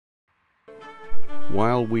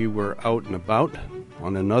While we were out and about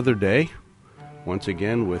on another day, once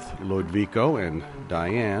again with Lodovico and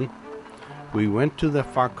Diane, we went to the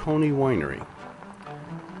Farchioni Winery.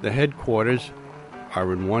 The headquarters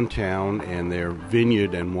are in one town and their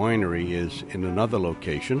vineyard and winery is in another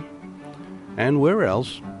location. And where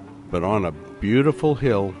else but on a beautiful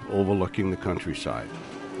hill overlooking the countryside.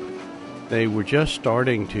 They were just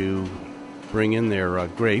starting to bring in their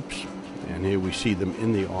grapes, and here we see them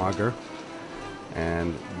in the auger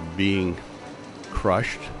and being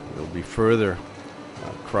crushed. They'll be further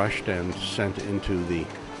crushed and sent into the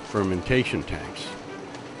fermentation tanks.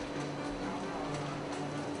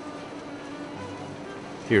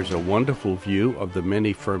 Here's a wonderful view of the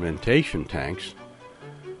many fermentation tanks,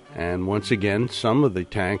 and once again some of the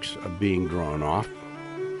tanks are being drawn off.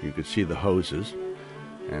 You can see the hoses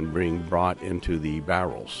and being brought into the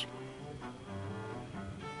barrels.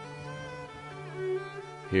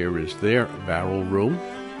 Here is their barrel room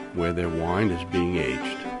where their wine is being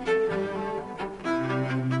aged.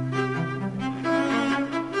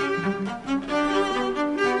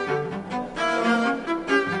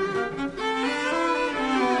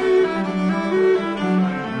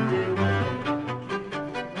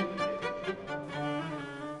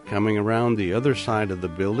 Coming around the other side of the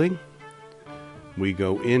building, we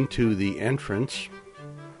go into the entrance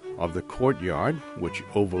of the courtyard, which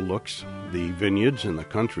overlooks the vineyards and the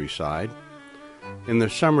countryside. In the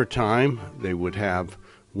summertime, they would have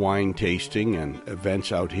wine tasting and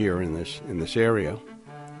events out here in this area.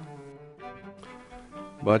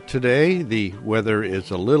 But today, the weather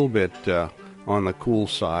is a little bit on the cool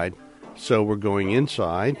side, so we're going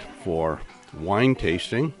inside for wine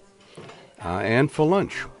tasting and for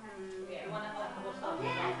lunch.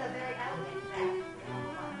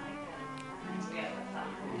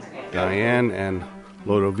 Diane and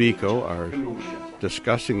Lodovico are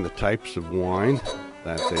discussing the types of wine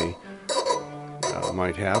that they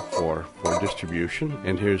might have for distribution.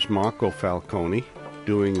 And here's Marco Farchioni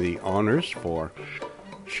doing the honors for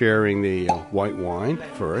sharing the white wine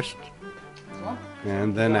first,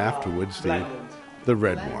 and then afterwards the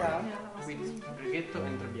red wine.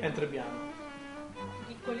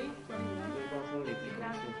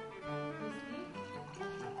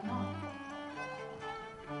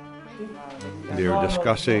 They're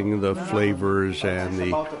discussing the flavors and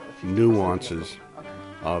the nuances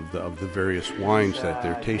of the various wines that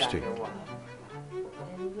they're tasting.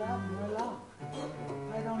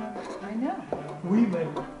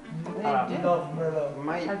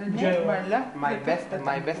 My best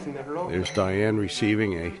Merlot. There's Diane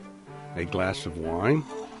receiving a glass of wine.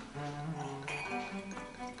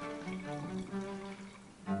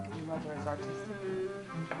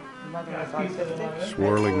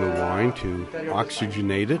 Swirling the wine to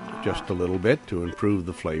oxygenate it just a little bit to improve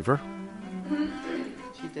the flavor.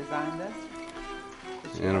 She designed this.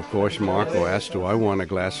 And of course Marco asked, do I want a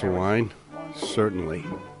glass of wine? Certainly.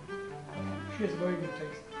 She has very good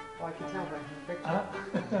taste. Oh, I can tell by her picture.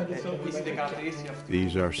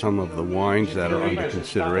 These are some of the wines that are under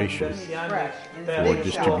consideration for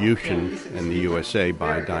distribution in the USA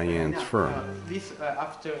by Diane's firm. This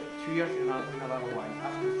after 2 years is another wine.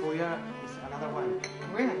 After 4 years is another wine.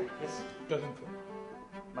 Really? Yes. Doesn't feel.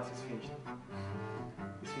 But it's finished.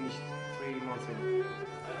 It's finished 3 months ago.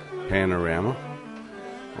 Panorama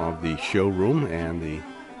of the showroom and the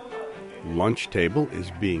lunch table is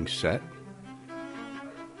being set.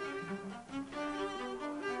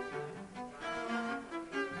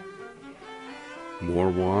 More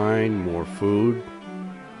wine, more food.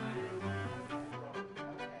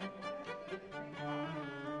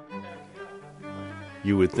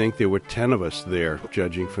 You would think there were 10 of us there,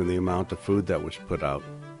 judging from the amount of food that was put out.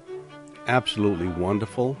 Absolutely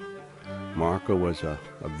wonderful. Marco was a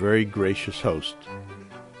very gracious host.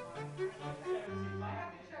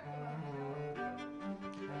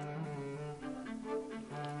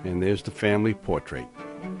 And there's the family portrait.